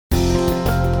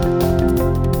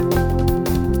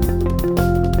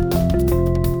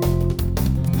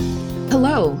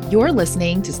You're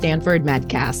listening to Stanford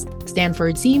Medcast,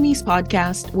 Stanford's CME's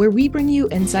podcast, where we bring you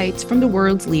insights from the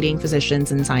world's leading physicians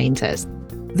and scientists.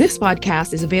 This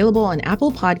podcast is available on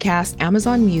Apple Podcasts,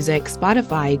 Amazon Music,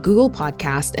 Spotify, Google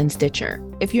Podcasts, and Stitcher.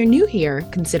 If you're new here,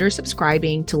 consider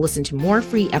subscribing to listen to more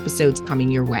free episodes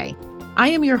coming your way. I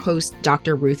am your host,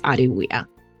 Dr. Ruth Adewuya.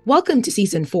 Welcome to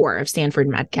Season 4 of Stanford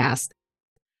Medcast.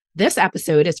 This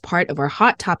episode is part of our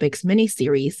Hot Topics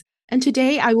mini-series, and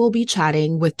today I will be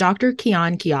chatting with Dr.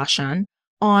 Kian Kiashian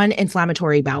on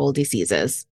inflammatory bowel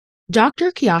diseases.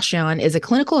 Dr. Kiashian is a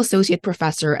clinical associate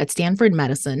professor at Stanford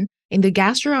Medicine in the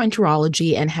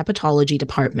Gastroenterology and Hepatology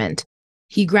Department.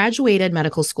 He graduated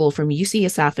medical school from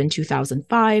UCSF in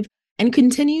 2005 and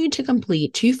continued to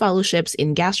complete 2 fellowships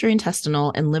in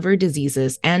gastrointestinal and liver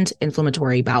diseases and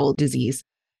inflammatory bowel disease.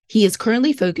 He is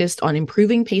currently focused on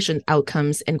improving patient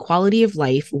outcomes and quality of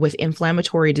life with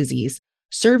inflammatory disease,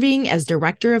 serving as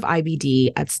director of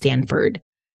IBD at Stanford.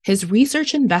 His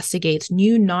research investigates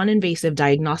new non-invasive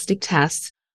diagnostic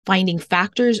tests, finding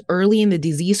factors early in the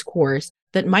disease course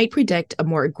that might predict a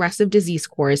more aggressive disease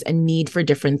course and need for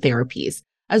different therapies,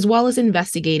 as well as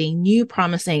investigating new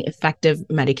promising effective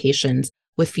medications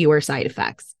with fewer side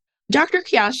effects. Dr.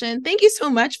 Kiashian, thank you so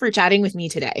much for chatting with me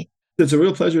today. It's a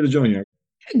real pleasure to join you.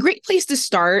 A great place to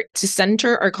start to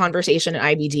center our conversation in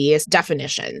IBD is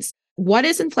definitions. What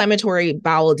is inflammatory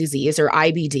bowel disease, or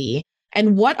IBD,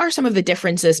 and what are some of the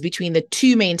differences between the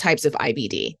 2 main types of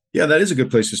IBD? Yeah, that is a good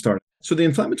place to start. So the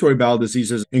inflammatory bowel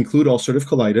diseases include ulcerative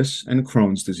colitis and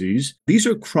Crohn's disease. These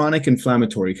are chronic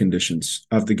inflammatory conditions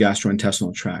of the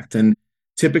gastrointestinal tract. And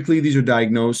typically, these are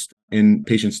diagnosed in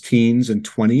patients' teens and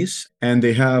 20s, and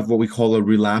they have what we call a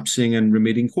relapsing and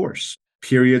remitting course.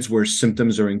 Periods where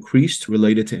symptoms are increased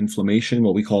related to inflammation,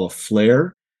 what we call a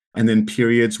flare, and then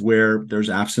periods where there's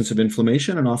absence of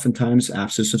inflammation and oftentimes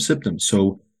absence of symptoms.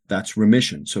 So that's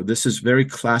remission. So this is very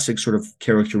classic sort of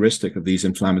characteristic of these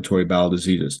inflammatory bowel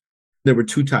diseases. There were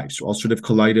 2 types, ulcerative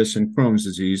colitis and Crohn's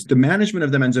disease. The management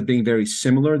of them ends up being very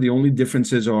similar. The only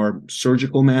differences are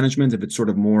surgical management, if it's sort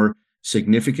of more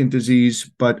significant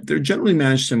disease, but they're generally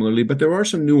managed similarly. But there are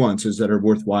some nuances that are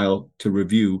worthwhile to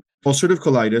review. Ulcerative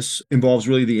colitis involves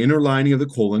really the inner lining of the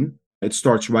colon. It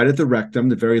starts right at the rectum,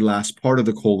 the very last part of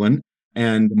the colon,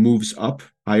 and moves up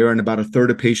higher. In about a third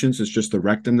of patients, it's just the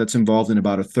rectum that's involved. In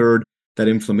about a third, that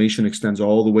inflammation extends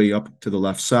all the way up to the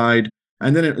left side.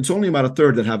 And then it's only about a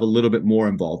third that have a little bit more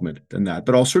involvement than that.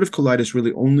 But ulcerative colitis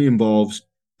really only involves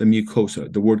the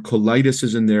mucosa. The word colitis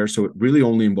is in there, so it really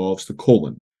only involves the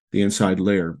colon, the inside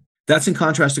layer. That's in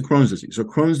contrast to Crohn's disease. So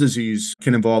Crohn's disease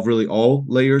can involve really all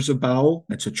layers of bowel.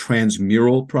 It's a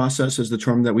transmural process is the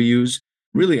term that we use,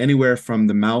 really anywhere from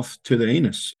the mouth to the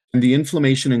anus. And the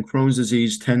inflammation in Crohn's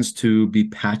disease tends to be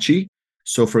patchy.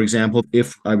 So for example,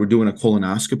 if I were doing a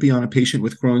colonoscopy on a patient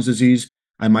with Crohn's disease,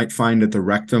 I might find that the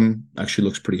rectum actually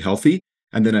looks pretty healthy.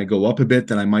 And then I go up a bit,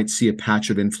 then I might see a patch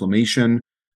of inflammation,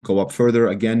 go up further,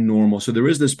 again, normal. So there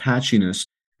is this patchiness.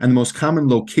 And the most common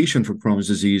location for Crohn's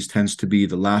disease tends to be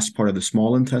the last part of the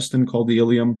small intestine called the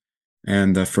ileum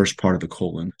and the first part of the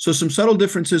colon. So some subtle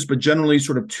differences, but generally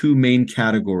sort of 2 main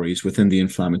categories within the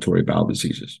inflammatory bowel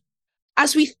diseases.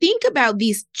 As we think about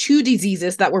these 2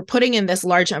 diseases that we're putting in this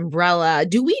large umbrella,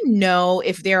 do we know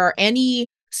if there are any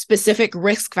specific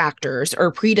risk factors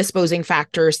or predisposing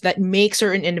factors that make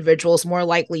certain individuals more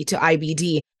likely to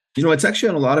IBD? You know, it's actually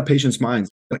on a lot of patients' minds.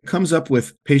 It comes up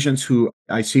with patients who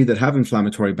I see that have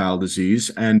inflammatory bowel disease,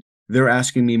 and they're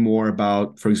asking me more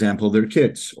about, for example, their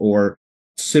kids or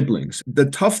siblings. The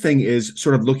tough thing is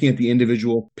sort of looking at the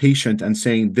individual patient and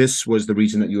saying, this was the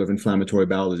reason that you have inflammatory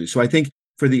bowel disease. So I think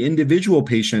for the individual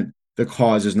patient, the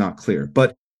cause is not clear.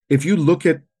 But if you look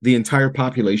at the entire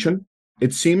population,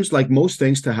 it seems like most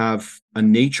things to have a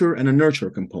nature and a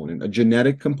nurture component, a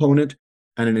genetic component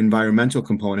and an environmental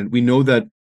component. We know that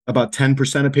about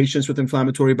 10% of patients with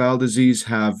inflammatory bowel disease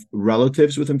have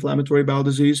relatives with inflammatory bowel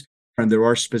disease, and there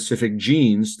are specific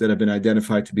genes that have been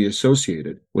identified to be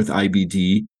associated with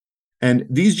IBD. And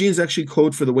these genes actually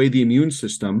code for the way the immune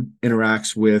system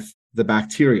interacts with the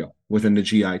bacteria within the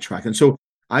GI tract. And so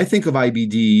I think of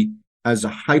IBD as a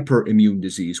hyperimmune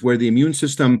disease, where the immune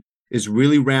system is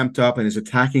really ramped up and is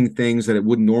attacking things that it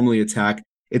wouldn't normally attack.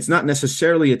 It's not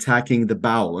necessarily attacking the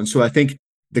bowel. And so I think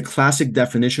the classic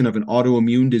definition of an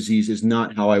autoimmune disease is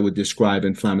not how I would describe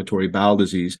inflammatory bowel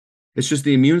disease. It's just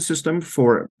the immune system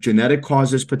for genetic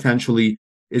causes potentially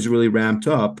is really ramped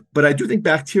up. But I do think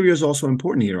bacteria is also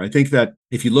important here. I think that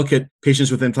if you look at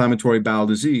patients with inflammatory bowel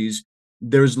disease,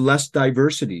 there's less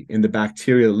diversity in the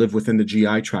bacteria that live within the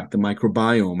GI tract, the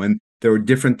microbiome. And there are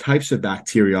different types of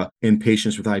bacteria in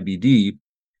patients with IBD.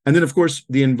 And then, of course,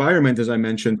 the environment, as I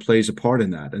mentioned, plays a part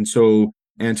in that. And so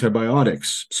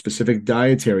antibiotics, specific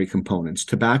dietary components,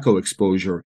 tobacco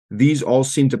exposure. These all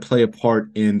seem to play a part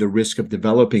in the risk of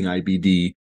developing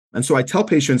IBD. And so I tell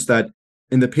patients that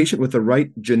in the patient with the right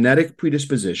genetic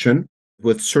predisposition,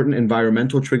 with certain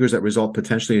environmental triggers that result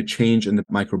potentially a change in the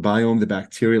microbiome, the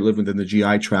bacteria live within the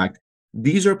GI tract,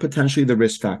 these are potentially the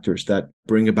risk factors that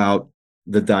bring about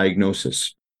the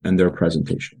diagnosis and their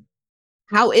presentation.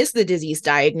 How is the disease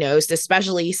diagnosed,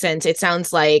 especially since it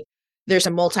sounds like there's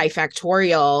a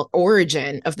multifactorial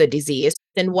origin of the disease?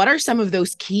 And what are some of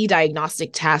those key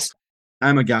diagnostic tests?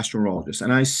 I'm a gastroenterologist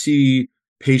and I see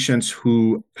patients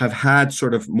who have had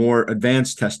sort of more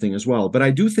advanced testing as well. But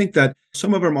I do think that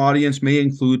some of our audience may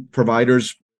include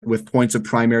providers with points of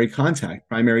primary contact,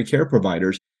 primary care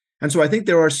providers. And so I think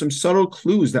there are some subtle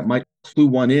clues that might clue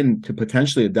one in to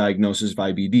potentially a diagnosis of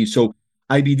IBD. So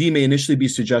IBD may initially be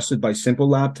suggested by simple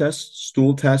lab tests,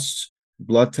 stool tests,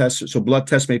 blood tests. So blood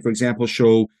tests may, for example,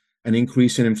 show an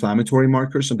increase in inflammatory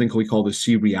markers, something we call the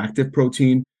C-reactive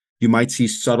protein. You might see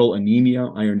subtle anemia,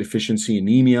 iron deficiency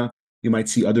anemia. You might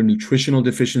see other nutritional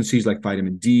deficiencies like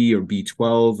vitamin D or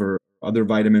B12 or other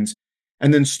vitamins.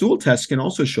 And then stool tests can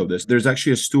also show this. There's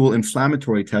actually a stool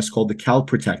inflammatory test called the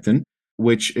calprotectin,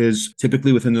 which is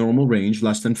typically within the normal range,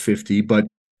 less than 50. But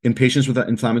in patients with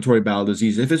inflammatory bowel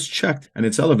disease, if it's checked and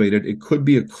it's elevated, it could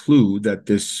be a clue that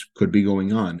this could be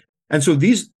going on. And so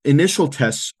these initial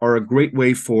tests are a great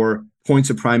way for points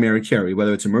of primary care,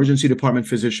 whether it's emergency department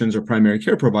physicians or primary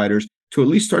care providers, to at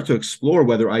least start to explore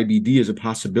whether IBD is a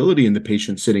possibility in the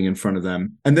patient sitting in front of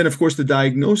them. And then, of course, the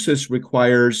diagnosis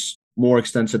requires more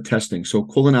extensive testing. So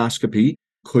colonoscopy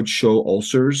could show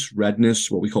ulcers,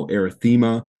 redness, what we call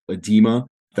erythema, edema,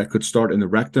 that could start in the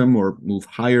rectum or move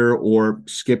higher or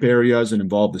skip areas and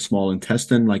involve the small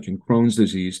intestine, like in Crohn's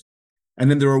disease. And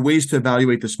then there are ways to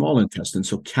evaluate the small intestine.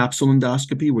 So capsule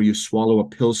endoscopy, where you swallow a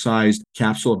pill-sized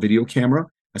capsule, a video camera,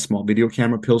 a small video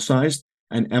camera pill-sized,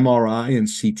 and MRI and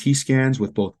CT scans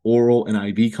with both oral and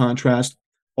IV contrast.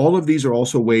 All of these are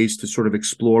also ways to sort of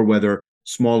explore whether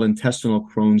small intestinal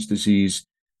Crohn's disease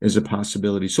is a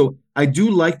possibility. So I do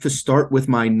like to start with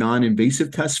my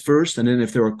non-invasive tests first. And then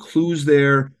if there are clues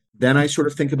there, then I sort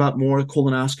of think about more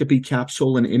colonoscopy,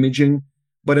 capsule, and imaging.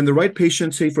 But in the right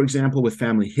patient, say, for example, with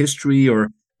family history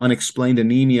or unexplained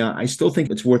anemia, I still think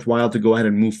it's worthwhile to go ahead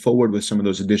and move forward with some of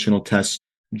those additional tests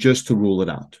just to rule it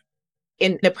out.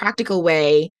 In a practical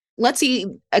way, let's see,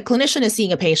 a clinician is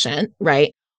seeing a patient,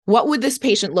 right? What would this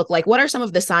patient look like? What are some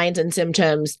of the signs and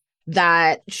symptoms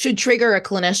that should trigger a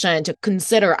clinician to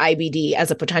consider IBD as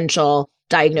a potential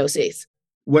diagnosis?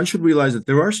 One should realize that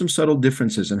there are some subtle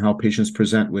differences in how patients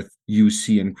present with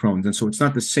UC and Crohn's. And so it's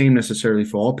not the same necessarily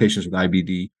for all patients with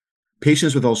IBD.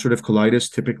 Patients with ulcerative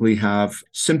colitis typically have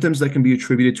symptoms that can be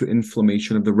attributed to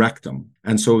inflammation of the rectum.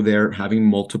 And so they're having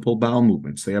multiple bowel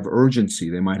movements. They have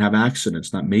urgency. They might have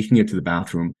accidents, not making it to the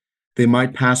bathroom. They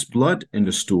might pass blood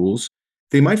into stools.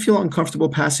 They might feel uncomfortable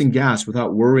passing gas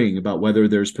without worrying about whether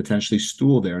there's potentially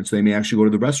stool there. And so they may actually go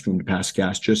to the restroom to pass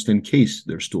gas just in case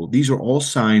there's stool. These are all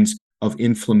signs of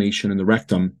inflammation in the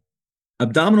rectum.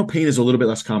 Abdominal pain is a little bit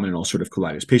less common in ulcerative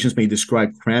colitis. Patients may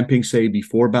describe cramping, say,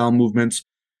 before bowel movements.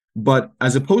 But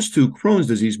as opposed to Crohn's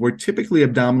disease, where typically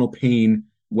abdominal pain,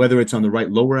 whether it's on the right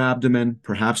lower abdomen,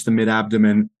 perhaps the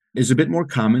mid-abdomen, is a bit more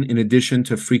common in addition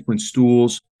to frequent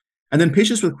stools. And then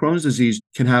patients with Crohn's disease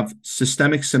can have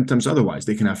systemic symptoms otherwise.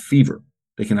 They can have fever.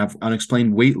 They can have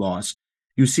unexplained weight loss.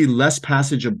 You see less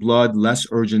passage of blood, less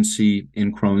urgency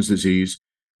in Crohn's disease.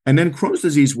 And then Crohn's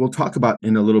disease, we'll talk about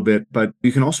in a little bit, but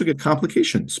you can also get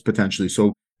complications potentially.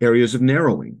 So areas of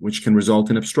narrowing, which can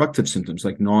result in obstructive symptoms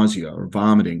like nausea or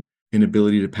vomiting,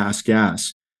 inability to pass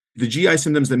gas. The GI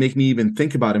symptoms that make me even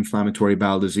think about inflammatory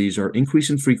bowel disease are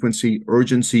increase in frequency,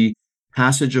 urgency,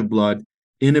 passage of blood,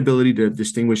 inability to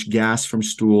distinguish gas from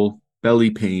stool,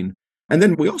 belly pain. And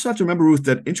then we also have to remember, Ruth,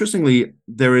 that interestingly,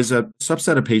 there is a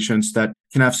subset of patients that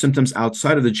can have symptoms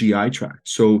outside of the GI tract.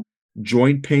 So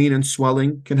joint pain and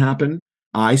swelling can happen,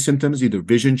 eye symptoms, either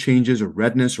vision changes or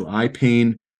redness or eye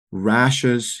pain,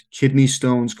 rashes, kidney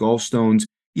stones, gallstones,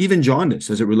 even jaundice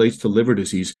as it relates to liver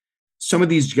disease. Some of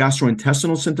these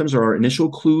gastrointestinal symptoms are our initial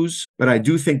clues, but I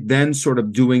do think then sort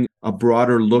of doing a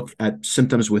broader look at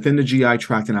symptoms within the GI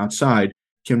tract and outside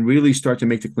can really start to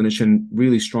make the clinician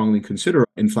really strongly consider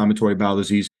inflammatory bowel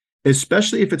disease,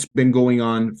 especially if it's been going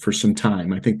on for some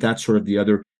time. I think that's sort of the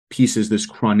other piece, is this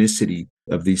chronicity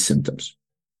of these symptoms.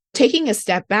 Taking a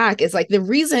step back is like the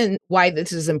reason why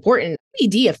this is important.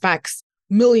 IBD affects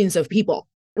millions of people.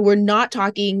 We're not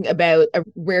talking about a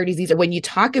rare disease. When you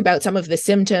talk about some of the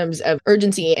symptoms of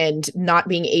urgency and not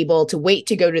being able to wait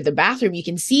to go to the bathroom, you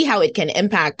can see how it can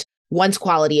impact one's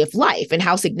quality of life and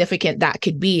how significant that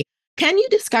could be. Can you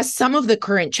discuss some of the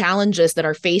current challenges that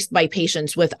are faced by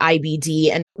patients with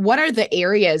IBD, and what are the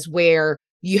areas where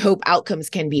you hope outcomes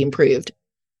can be improved?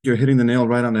 You're hitting the nail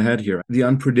right on the head here. The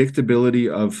unpredictability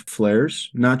of flares,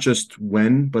 not just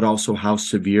when, but also how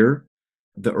severe.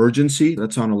 The urgency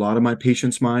that's on a lot of my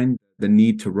patients' mind, the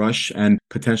need to rush and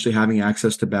potentially having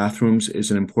access to bathrooms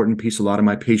is an important piece. A lot of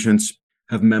my patients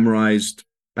have memorized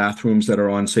bathrooms that are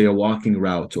on, say, a walking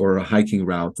route or a hiking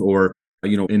route or,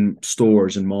 in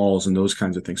stores and malls and those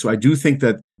kinds of things. So I do think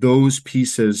that those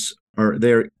pieces are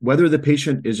there, whether the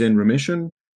patient is in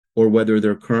remission or whether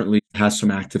they're currently has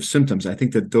some active symptoms. I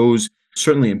think that those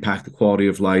certainly impact the quality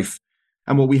of life.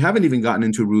 And what we haven't even gotten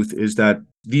into, Ruth, is that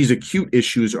these acute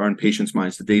issues are on patients'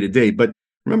 minds the day to day. But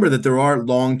remember that there are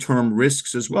long-term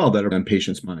risks as well that are on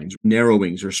patients' minds,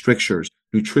 narrowings or strictures,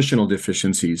 nutritional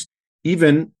deficiencies,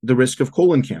 even the risk of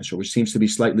colon cancer, which seems to be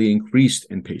slightly increased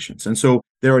in patients. And so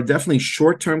there are definitely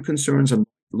short-term concerns and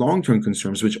long-term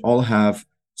concerns, which all have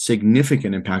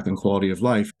significant impact on quality of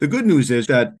life. The good news is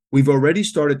that we've already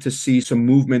started to see some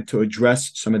movement to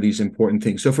address some of these important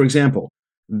things. So, for example,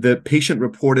 the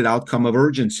patient-reported outcome of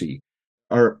urgency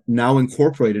are now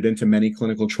incorporated into many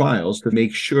clinical trials to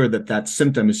make sure that that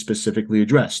symptom is specifically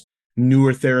addressed.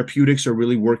 Newer therapeutics are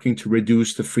really working to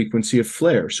reduce the frequency of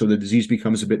flare so the disease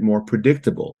becomes a bit more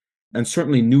predictable. And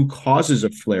certainly new causes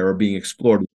of flare are being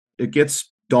explored. It gets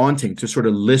daunting to sort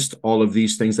of list all of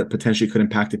these things that potentially could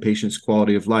impact the patient's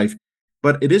quality of life.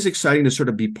 But it is exciting to sort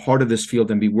of be part of this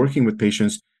field and be working with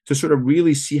patients to sort of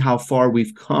really see how far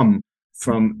we've come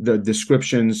from the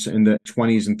descriptions in the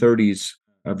 20s and 30s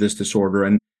of this disorder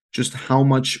and just how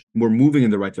much we're moving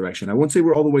in the right direction. I won't say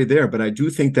we're all the way there, but I do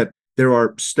think that there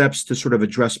are steps to sort of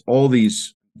address all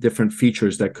these different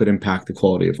features that could impact the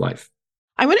quality of life.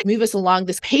 I want to move us along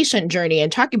this patient journey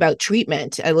and talk about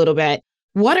treatment a little bit.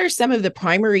 What are some of the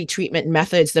primary treatment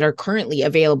methods that are currently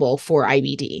available for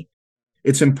IBD?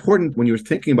 It's important when you're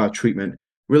thinking about treatment,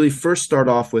 really first start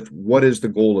off with what is the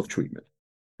goal of treatment.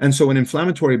 And so in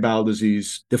inflammatory bowel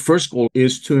disease, the first goal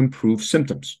is to improve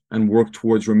symptoms and work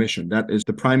towards remission. That is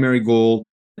the primary goal.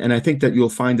 And I think that you'll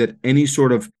find that any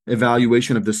sort of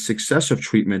evaluation of the success of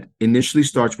treatment initially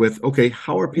starts with, okay,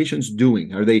 how are patients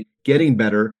doing? Are they getting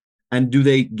better? And do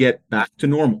they get back to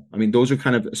normal? I mean, those are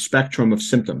kind of a spectrum of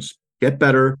symptoms. Get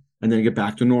better and then get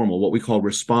back to normal, what we call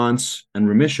response and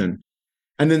remission.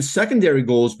 And then secondary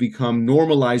goals become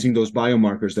normalizing those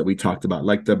biomarkers that we talked about,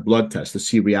 like the blood test, the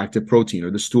C-reactive protein,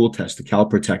 or the stool test, the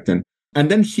calprotectin,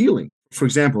 and then healing. For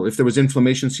example, if there was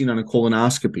inflammation seen on a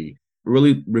colonoscopy,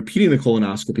 really repeating the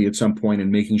colonoscopy at some point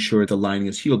and making sure the lining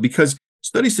is healed. Because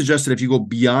studies suggest that if you go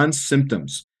beyond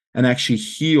symptoms and actually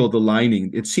heal the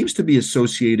lining, it seems to be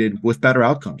associated with better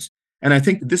outcomes. And I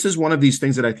think this is one of these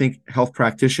things that I think health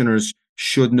practitioners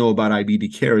should know about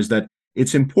IBD care is that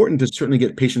it's important to certainly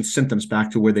get patients' symptoms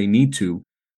back to where they need to,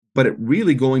 but it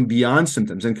really going beyond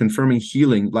symptoms and confirming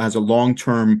healing has a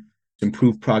long-term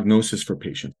improved prognosis for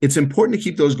patients. It's important to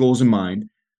keep those goals in mind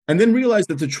and then realize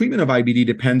that the treatment of IBD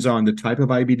depends on the type of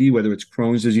IBD, whether it's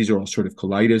Crohn's disease or ulcerative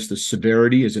colitis, the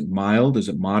severity, is it mild, is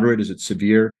it moderate, is it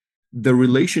severe? The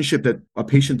relationship that a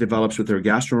patient develops with their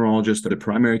gastroenterologist or a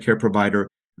primary care provider,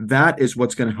 that is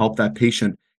what's going to help that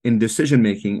patient in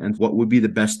decision-making and what would be the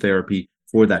best therapy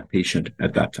for that patient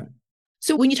at that time.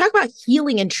 So when you talk about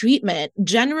healing and treatment,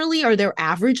 generally, are there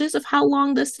averages of how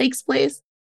long this takes place?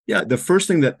 Yeah, the first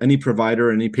thing that any provider,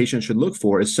 any patient should look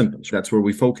for is symptoms. That's where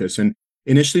we focus. And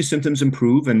initially, symptoms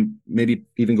improve and maybe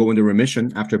even go into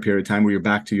remission after a period of time where you're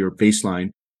back to your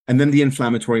baseline. And then the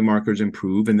inflammatory markers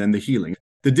improve and then the healing.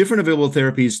 The different available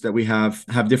therapies that we have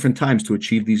different times to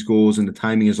achieve these goals. And the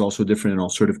timing is also different in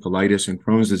ulcerative colitis and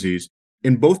Crohn's disease.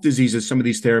 In both diseases, some of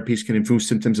these therapies can improve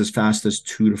symptoms as fast as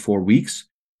 2 to 4 weeks.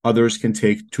 Others can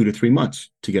take 2 to 3 months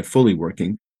to get fully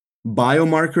working.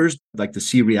 Biomarkers like the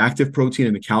C-reactive protein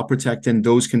and the calprotectin,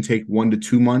 those can take 1 to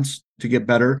 2 months to get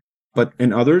better. But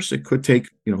in others, it could take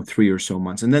 3 or so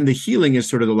months. And then the healing is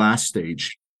sort of the last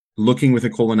stage, looking with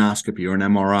a colonoscopy or an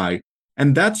MRI.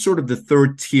 And that's sort of the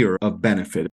third tier of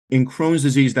benefit. In Crohn's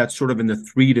disease, that's sort of in the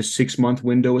 3 to 6 month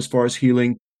window as far as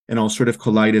healing. In ulcerative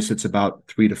colitis, it's about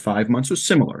 3 to 5 months, so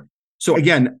similar. So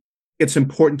again, it's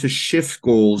important to shift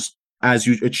goals as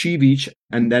you achieve each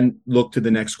and then look to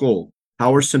the next goal.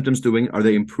 How are symptoms doing? Are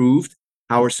they improved?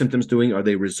 How are symptoms doing? Are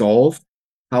they resolved?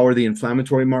 How are the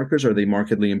inflammatory markers? Are they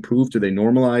markedly improved? Do they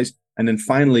normalize? And then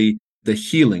finally, the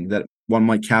healing that one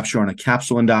might capture on a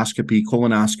capsule endoscopy,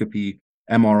 colonoscopy,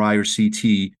 MRI, or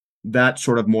CT, that's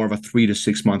sort of more of a 3 to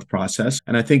 6 month process.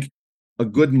 And I think a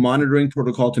good monitoring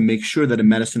protocol to make sure that a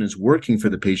medicine is working for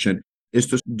the patient is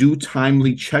to do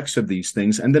timely checks of these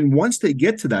things. And then once they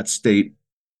get to that state,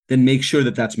 then make sure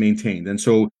that that's maintained. And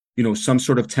so some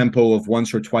sort of tempo of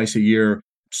once or twice a year,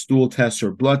 stool tests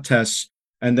or blood tests,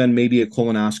 and then maybe a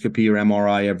colonoscopy or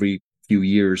MRI every few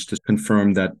years to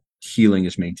confirm that healing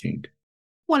is maintained.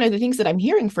 One of the things that I'm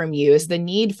hearing from you is the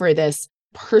need for this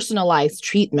personalized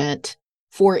treatment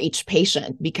for each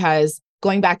patient, because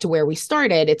going back to where we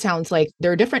started, it sounds like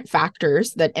there are different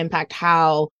factors that impact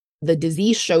how the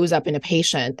disease shows up in a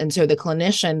patient. And so the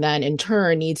clinician then in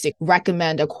turn needs to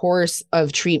recommend a course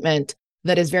of treatment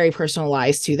that is very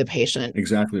personalized to the patient.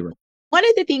 Exactly right. One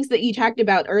of the things that you talked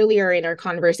about earlier in our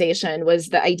conversation was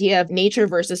the idea of nature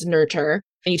versus nurture.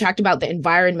 And you talked about the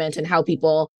environment and how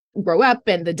people grow up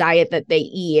and the diet that they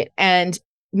eat. And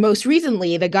most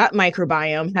recently, the gut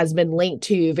microbiome has been linked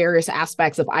to various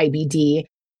aspects of IBD.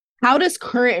 How does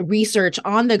current research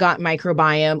on the gut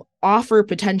microbiome offer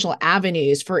potential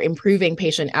avenues for improving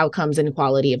patient outcomes and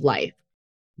quality of life?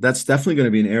 That's definitely going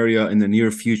to be an area in the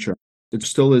near future. It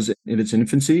still is in its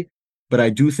infancy, but I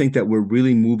do think that we're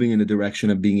really moving in the direction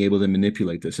of being able to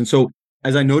manipulate this. And so,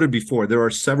 as I noted before, there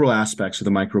are several aspects of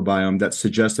the microbiome that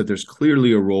suggest that there's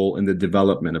clearly a role in the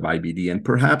development of IBD and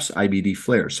perhaps IBD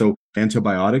flares. So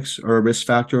antibiotics are a risk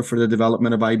factor for the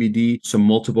development of IBD. Some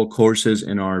multiple courses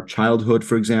in our childhood,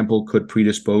 for example, could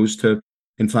predispose to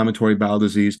inflammatory bowel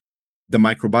disease. The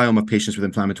microbiome of patients with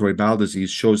inflammatory bowel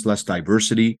disease shows less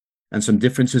diversity and some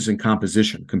differences in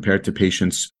composition compared to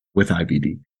patients with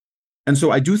IBD. And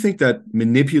so I do think that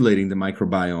manipulating the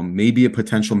microbiome may be a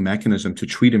potential mechanism to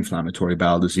treat inflammatory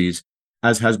bowel disease,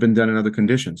 as has been done in other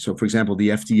conditions. So, for example, the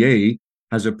FDA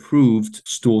has approved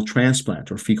stool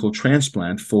transplant or fecal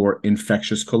transplant for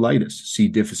infectious colitis, C.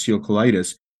 difficile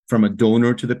colitis, from a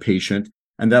donor to the patient.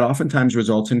 And that oftentimes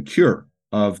results in cure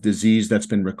of disease that's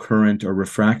been recurrent or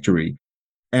refractory.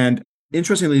 And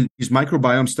interestingly, these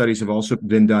microbiome studies have also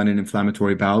been done in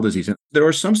inflammatory bowel disease. And there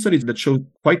are some studies that show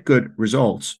quite good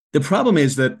results. The problem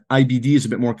is that IBD is a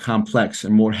bit more complex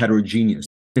and more heterogeneous.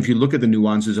 If you look at the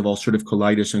nuances of ulcerative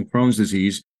colitis and Crohn's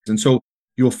disease, and so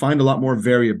you'll find a lot more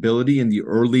variability in the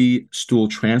early stool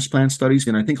transplant studies.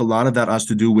 And I think a lot of that has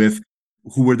to do with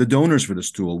who were the donors for the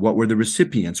stool, what were the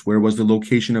recipients, where was the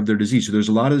location of their disease. So there's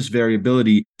a lot of this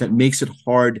variability that makes it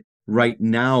hard right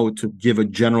now to give a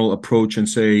general approach and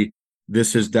say,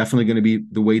 this is definitely going to be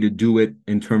the way to do it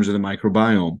in terms of the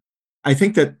microbiome. I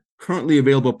think that currently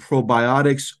available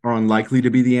probiotics are unlikely to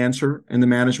be the answer in the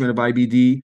management of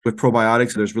IBD. With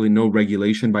probiotics, there's really no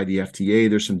regulation by the FDA.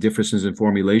 There's some differences in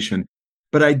formulation.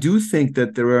 But I do think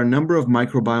that there are a number of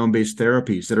microbiome-based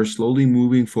therapies that are slowly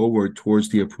moving forward towards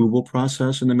the approval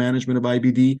process in the management of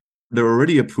IBD. They're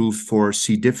already approved for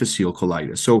C. difficile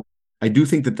colitis. So I do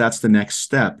think that that's the next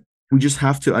step. We just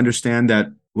have to understand that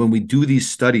when we do these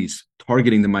studies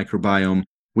targeting the microbiome,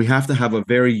 we have to have a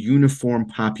very uniform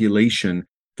population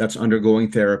that's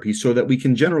undergoing therapy so that we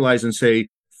can generalize and say,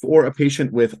 for a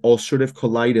patient with ulcerative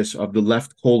colitis of the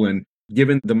left colon,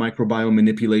 given the microbiome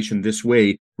manipulation this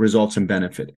way, results in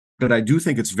benefit. But I do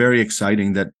think it's very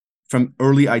exciting that from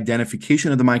early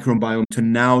identification of the microbiome to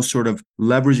now sort of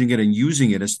leveraging it and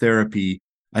using it as therapy,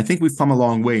 I think we've come a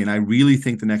long way. And I really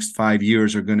think the next 5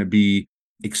 years are going to be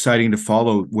exciting to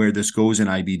follow where this goes in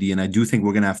IBD. And I do think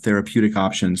we're going to have therapeutic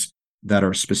options that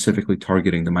are specifically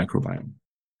targeting the microbiome.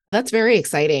 That's very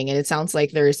exciting. And it sounds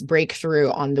like there's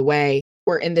breakthrough on the way.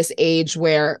 We're in this age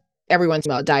where everyone's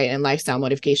about diet and lifestyle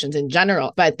modifications in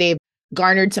general, but they've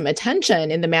garnered some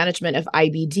attention in the management of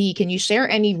IBD. Can you share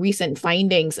any recent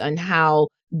findings on how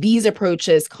these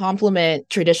approaches complement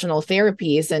traditional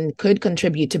therapies and could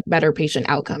contribute to better patient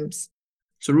outcomes?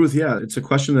 So Ruth, yeah, it's a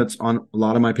question that's on a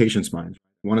lot of my patients' minds.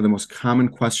 One of the most common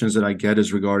questions that I get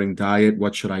is regarding diet.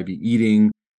 What should I be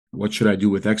eating? What should I do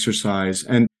with exercise?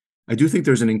 And I do think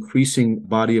there's an increasing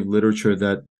body of literature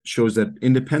that shows that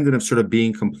independent of sort of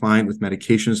being compliant with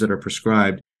medications that are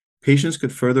prescribed, patients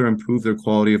could further improve their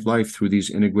quality of life through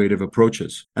these integrative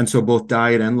approaches. And so both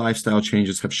diet and lifestyle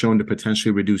changes have shown to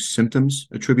potentially reduce symptoms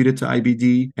attributed to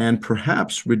IBD and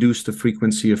perhaps reduce the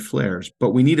frequency of flares. But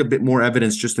we need a bit more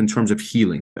evidence just in terms of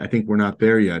healing. I think we're not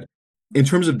there yet. In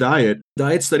terms of diet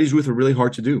studies, Ruth, are really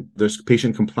hard to do. There's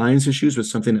patient compliance issues with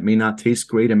something that may not taste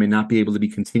great and may not be able to be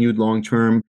continued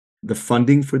long-term. The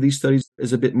funding for these studies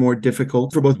is a bit more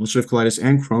difficult. For both ulcerative colitis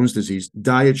and Crohn's disease,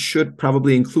 diet should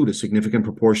probably include a significant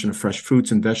proportion of fresh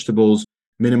fruits and vegetables,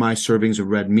 minimize servings of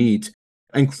red meat.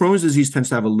 And Crohn's disease tends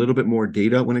to have a little bit more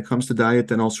data when it comes to diet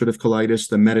than ulcerative colitis.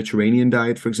 The Mediterranean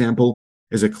diet, for example,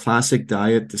 is a classic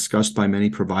diet discussed by many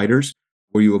providers,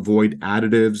 where you avoid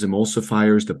additives,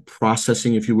 emulsifiers, the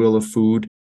processing, if you will, of food,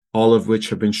 all of which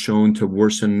have been shown to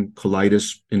worsen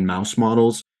colitis in mouse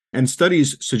models. And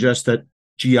studies suggest that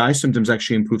GI symptoms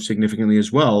actually improve significantly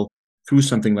as well through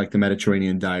something like the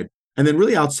Mediterranean diet. And then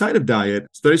really outside of diet,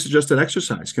 studies suggest that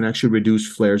exercise can actually reduce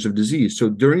flares of disease. So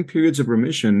during periods of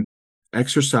remission,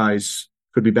 exercise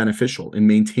could be beneficial in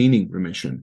maintaining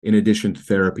remission in addition to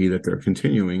therapy that they're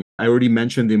continuing. I already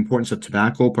mentioned the importance of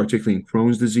tobacco, particularly in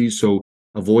Crohn's disease. So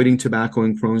avoiding tobacco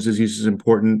in Crohn's disease is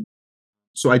important.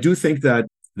 So I do think that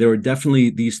there are definitely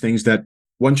these things that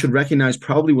one should recognize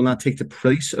probably will not take the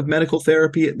place of medical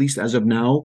therapy, at least as of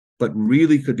now, but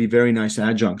really could be very nice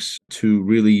adjuncts to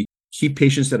really keep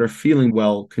patients that are feeling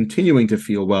well, continuing to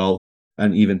feel well,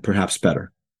 and even perhaps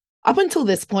better. Up until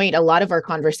this point, a lot of our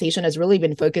conversation has really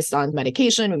been focused on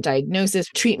medication, diagnosis,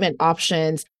 treatment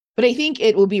options. But I think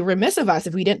it would be remiss of us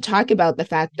if we didn't talk about the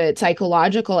fact that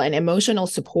psychological and emotional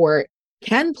support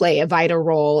can play a vital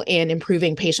role in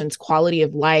improving patients' quality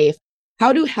of life.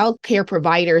 How do healthcare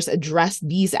providers address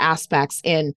these aspects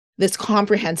in this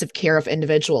comprehensive care of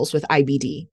individuals with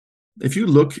IBD? If you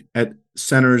look at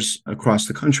centers across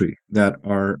the country that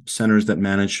are centers that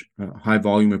manage a high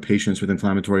volume of patients with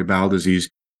inflammatory bowel disease,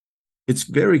 it's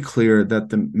very clear that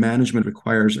the management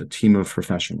requires a team of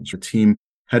professionals, a team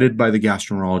headed by the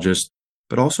gastroenterologist,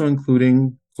 but also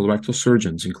including colorectal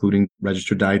surgeons, including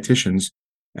registered dietitians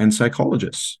and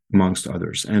psychologists, amongst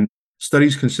others. And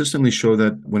studies consistently show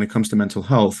that when it comes to mental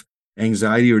health,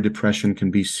 anxiety or depression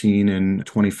can be seen in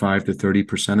 25 to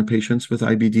 30% of patients with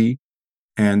IBD.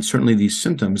 And certainly these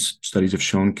symptoms, studies have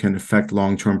shown, can affect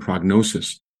long-term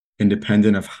prognosis,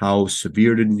 independent of how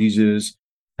severe the disease is,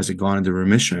 has it gone into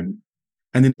remission.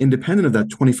 And then independent of that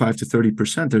 25 to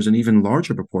 30%, there's an even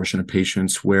larger proportion of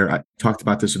patients where I talked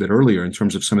about this a bit earlier in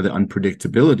terms of some of the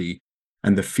unpredictability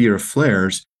and the fear of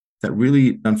flares that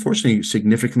really, unfortunately,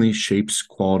 significantly shapes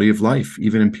quality of life,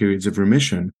 even in periods of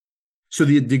remission. So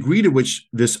the degree to which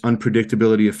this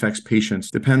unpredictability affects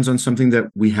patients depends on something that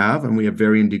we have and we have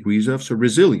varying degrees of. So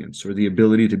resilience, or the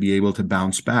ability to be able to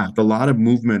bounce back. A lot of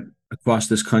movement across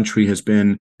this country has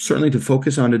been certainly to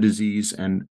focus on the disease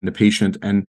and the patient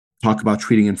and talk about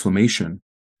treating inflammation,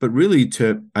 but really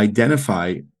to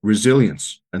identify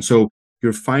resilience. And so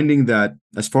you're finding that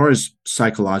as far as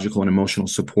psychological and emotional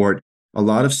support, a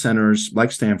lot of centers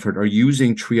like Stanford are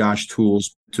using triage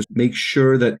tools to make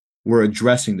sure that we're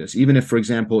addressing this. Even if, for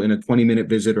example, in a 20-minute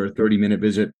visit or a 30-minute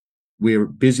visit, we're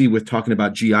busy with talking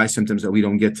about GI symptoms that we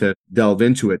don't get to delve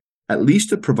into it, at least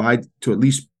to at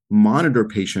least monitor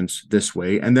patients this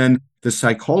way. And then the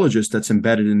psychologist that's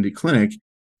embedded in the clinic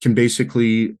can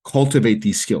basically cultivate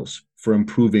these skills for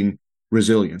improving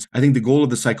resilience. I think the goal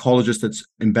of the psychologist that's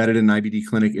embedded in an IBD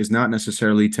clinic is not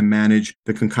necessarily to manage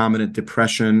the concomitant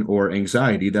depression or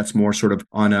anxiety. That's more sort of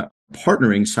on a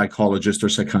partnering psychologist or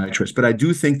psychiatrist. But I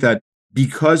do think that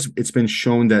because it's been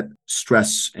shown that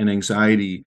stress and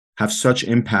anxiety have such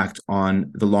impact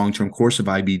on the long-term course of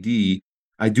IBD,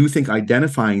 I do think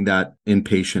identifying that in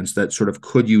patients that sort of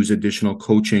could use additional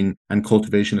coaching and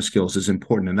cultivation of skills is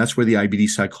important. And that's where the IBD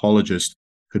psychologist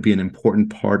could be an important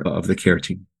part of the care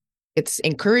team. It's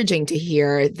encouraging to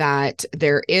hear that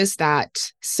there is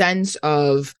that sense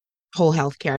of whole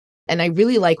health care. And I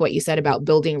really like what you said about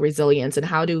building resilience and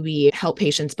how do we help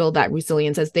patients build that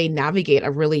resilience as they navigate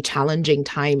a really challenging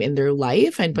time in their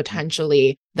life and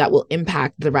potentially that will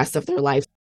impact the rest of their life.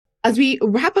 As we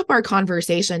wrap up our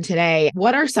conversation today,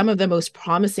 what are some of the most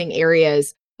promising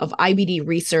areas of IBD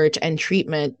research and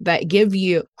treatment that give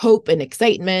you hope and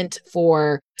excitement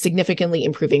for significantly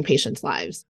improving patients'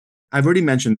 lives? I've already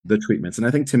mentioned the treatments, and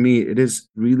I think to me, it is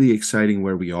really exciting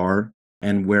where we are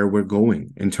and where we're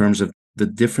going in terms of the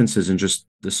differences in just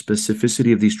the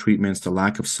specificity of these treatments, the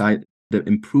lack of the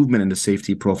improvement in the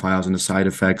safety profiles and the side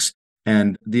effects,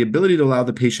 and the ability to allow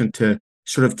the patient to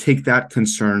sort of take that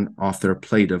concern off their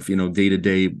plate of, day to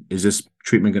day, is this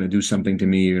treatment going to do something to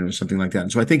me, something like that.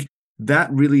 And so I think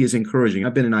that really is encouraging.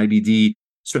 I've been in IBD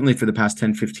certainly for the past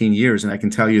 10, 15 years, and I can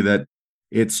tell you that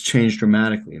it's changed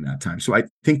dramatically in that time. So I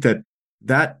think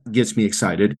that gets me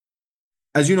excited.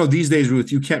 As you know, these days,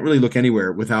 Ruth, you can't really look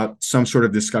anywhere without some sort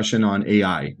of discussion on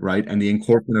AI, right? And the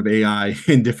incorporation of AI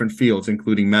in different fields,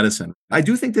 including medicine. I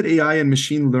do think that AI and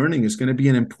machine learning is going to be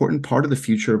an important part of the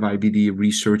future of IBD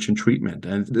research and treatment.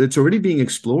 And it's already being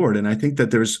explored. And I think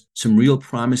that there's some real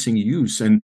promising use.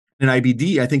 And in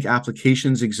IBD, I think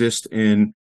applications exist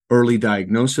in early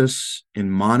diagnosis,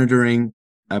 in monitoring,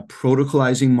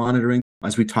 protocolizing monitoring.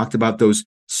 As we talked about those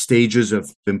stages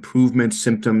of improvement,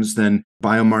 symptoms, then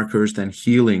biomarkers, then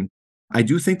healing. I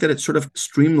do think that it sort of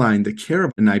streamlined the care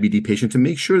of an IBD patient to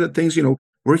make sure that things,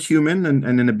 we're human and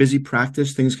in a busy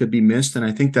practice, things could be missed. And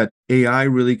I think that AI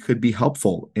really could be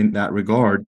helpful in that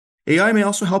regard. AI may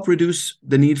also help reduce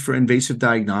the need for invasive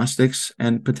diagnostics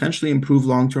and potentially improve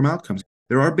long-term outcomes.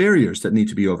 There are barriers that need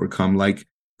to be overcome, like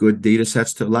good data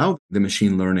sets to allow the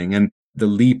machine learning and the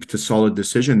leap to solid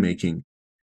decision making.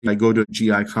 I go to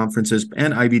GI conferences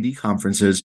and IBD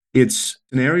conferences. It's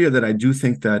an area that I do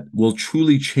think that will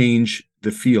truly change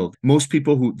the field. Most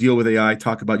people who deal with AI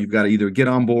talk about you've got to either get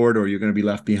on board or you're going to be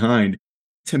left behind.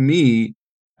 To me,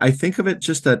 I think of it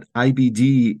just that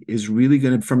IBD is really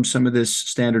going to, from some of this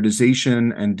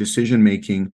standardization and decision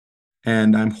making,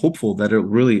 and I'm hopeful that it'll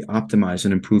really optimize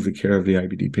and improve the care of the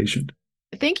IBD patient.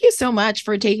 Thank you so much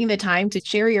for taking the time to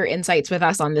share your insights with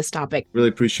us on this topic. Really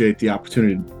appreciate the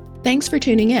opportunity. Thanks for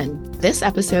tuning in. This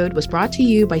episode was brought to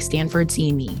you by Stanford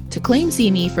CME. To claim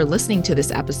CME for listening to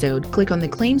this episode, click on the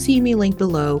Claim CME link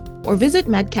below or visit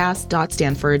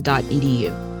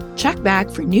medcast.stanford.edu. Check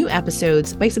back for new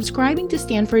episodes by subscribing to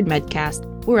Stanford Medcast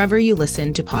wherever you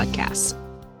listen to podcasts.